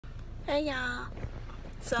Hey y'all,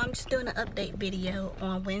 so I'm just doing an update video.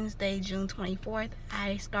 On Wednesday, June 24th,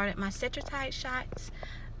 I started my cetrotide shots,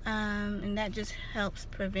 and that just helps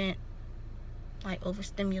prevent like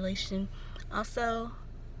overstimulation. Also,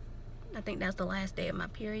 I think that's the last day of my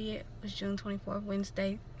period, was June 24th,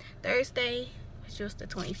 Wednesday. Thursday, which was the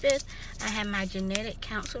 25th, I had my genetic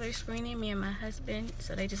counselor screening, me and my husband,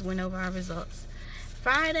 so they just went over our results.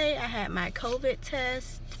 Friday, I had my COVID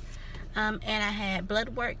test, and I had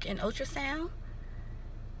blood work and ultrasound.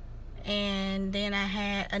 And then I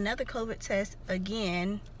had another COVID test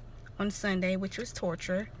again on Sunday, which was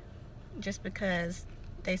torture, just because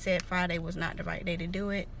they said Friday was not the right day to do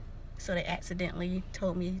it. So they accidentally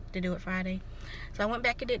told me to do it Friday. So I went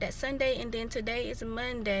back and did that Sunday, and then today is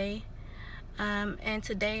Monday. And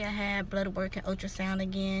today I had blood work and ultrasound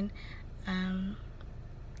again.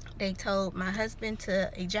 They told my husband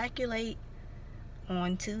to ejaculate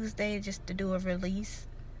on Tuesday, just to do a release,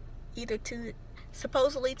 either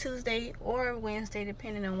supposedly Tuesday or Wednesday,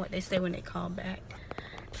 depending on what they say when they call back.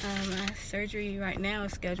 My surgery right now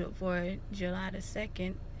is scheduled for July the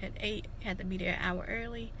 2nd at 8. I had to be there an hour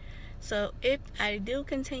early. So if I do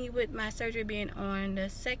continue with my surgery being on the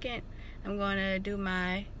 2nd, I'm going to do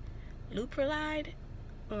my leuprolide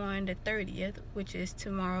on the 30th, which is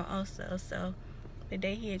tomorrow also. So the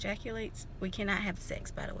day he ejaculates, we cannot have sex,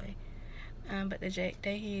 by the way. But the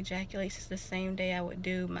day he ejaculates is the same day I would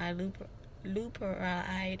do my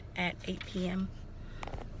leuprolide at 8 p.m.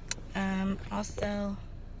 Also,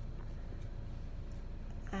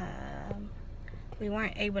 we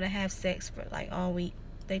weren't able to have sex for like all week.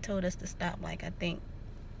 They told us to stop, like, I think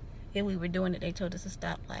if we were doing it, they told us to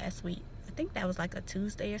stop last week. I think that was like a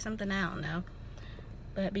Tuesday or something, I don't know.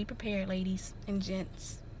 But be prepared, ladies and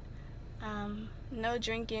gents. No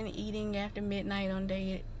drinking, eating after midnight on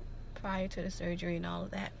day prior to the surgery and all of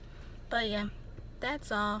that. But yeah,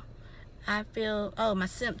 that's all. I feel, my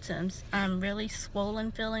symptoms, I'm really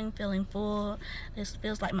swollen feeling full. This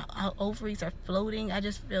feels like my ovaries are floating. I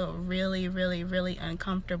just feel really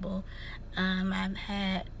uncomfortable. I've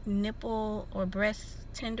had nipple or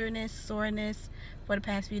breast tenderness, soreness for the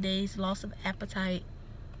past few days, loss of appetite.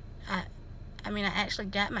 I mean, I actually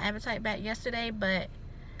got my appetite back yesterday, but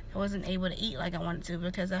I wasn't able to eat like I wanted to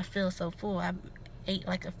because I feel so full. I ate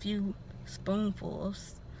like a few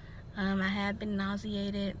spoonfuls. I have been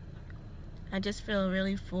nauseated. I just feel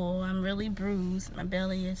really full. I'm really bruised. My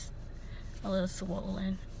belly is a little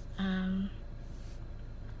swollen.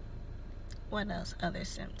 What else? Other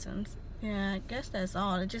symptoms? Yeah, I guess that's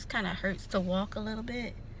all. It just kind of hurts to walk a little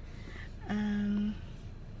bit.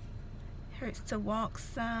 Hurts to walk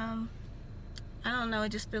some. I don't know, it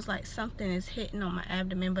just feels like something is hitting on my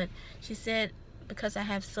abdomen. But she said because I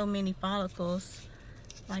have so many follicles,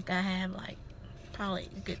 like I have like probably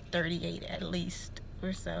a good 38 at least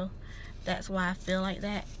or so, that's why I feel like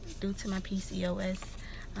that, due to my PCOS.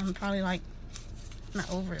 I'm probably like, my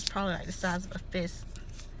over is probably like the size of a fist.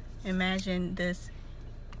 Imagine this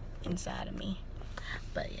inside of me.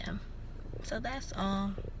 But yeah, so that's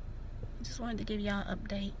all. Just wanted to give y'all an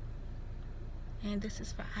update, and this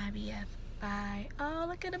is for IVF. Bye. Oh,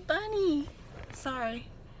 look at the bunny. Sorry,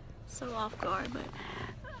 so off guard, but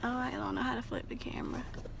I don't know how to flip the camera.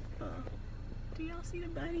 Do y'all see the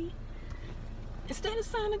bunny? Is that a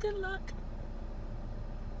sign of good luck?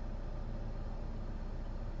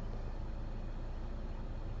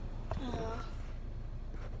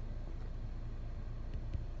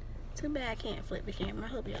 Too bad I can't flip the camera. I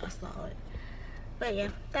hope y'all saw it. But yeah,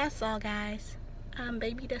 that's all, guys.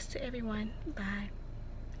 Baby dust to everyone. Bye.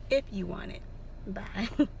 If you want it. Bye.